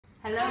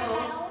Hello.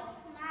 Hello,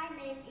 my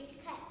name is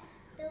Kat.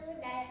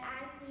 Today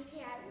I will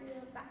tell you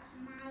about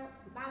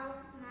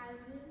my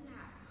dream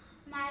house.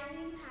 My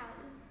dream house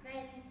is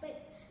very big.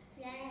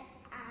 There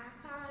are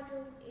 4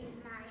 rooms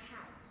in my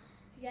house.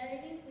 The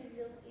living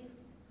room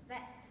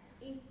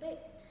is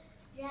big.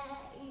 There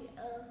is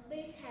a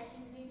big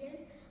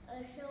television,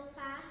 a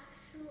sofa,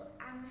 2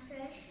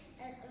 armchairs,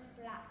 and a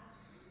clock.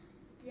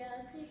 The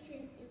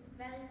kitchen is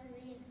very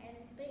clean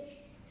and big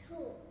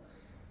too.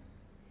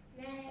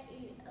 There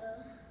is a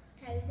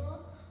table,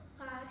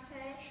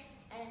 fireplace,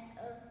 and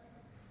a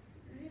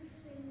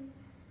refrigerator.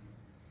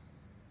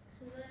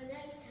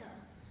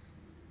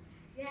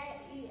 There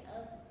is a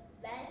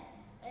bed,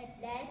 a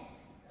desk,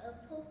 a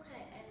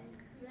pocket, and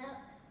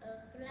a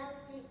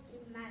closet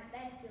in my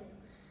bedroom.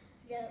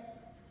 There is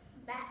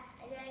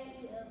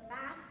a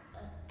bath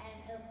and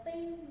a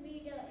big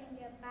mirror in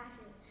the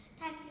bathroom.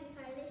 Thank you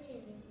for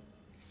listening.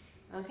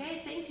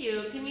 Okay, thank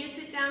you. Can you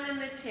sit down in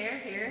the chair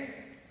here?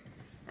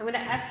 I'm going to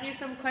ask you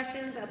some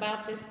questions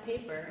about this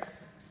paper.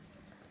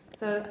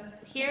 So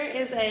here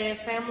is a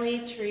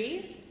family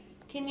tree.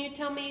 Can you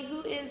tell me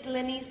who is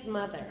Lenny's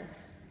mother?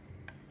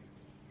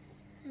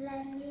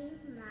 Lenny's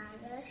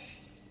mother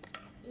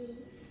is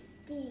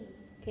Kim.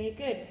 Okay,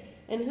 good.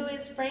 And who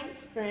is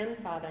Frank's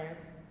grandfather?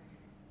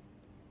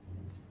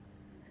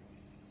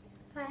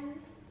 Frank's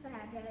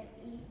father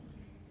is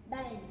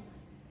Ben.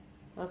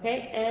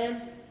 Okay,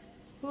 and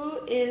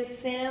who is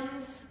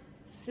Sam's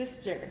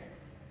sister?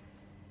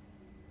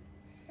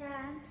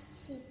 Sam's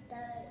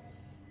sister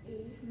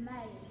is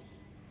Mary.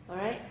 All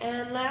right,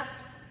 and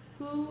last,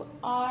 who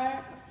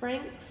are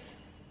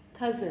Frank's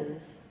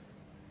cousins?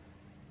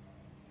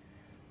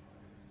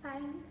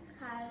 Frank's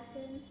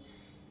cousin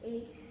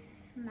is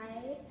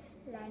Mary,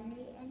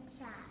 Lenny, and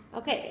Sam.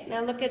 Okay,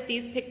 now look at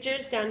these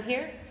pictures down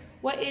here.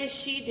 What is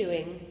she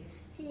doing?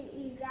 She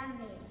is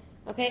running.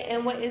 Okay,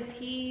 and what is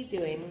he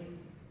doing?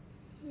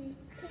 He's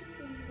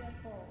kicking the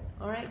ball.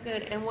 All right,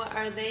 good. And what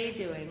are they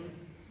doing?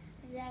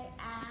 They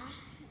are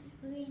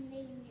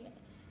cleaning it.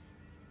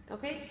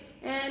 Okay,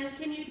 and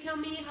can you tell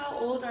me how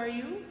old are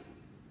you?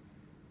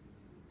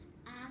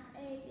 I'm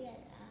 8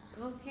 years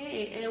old.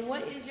 Okay, and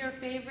what is your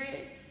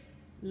favorite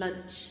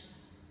lunch?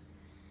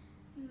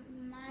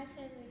 My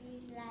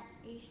favorite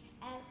lunch is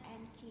egg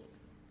and cheese.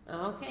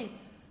 Okay,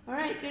 all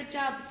right, good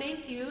job.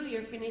 Thank you.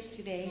 You're finished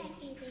today.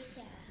 Thank you,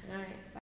 teacher. All right.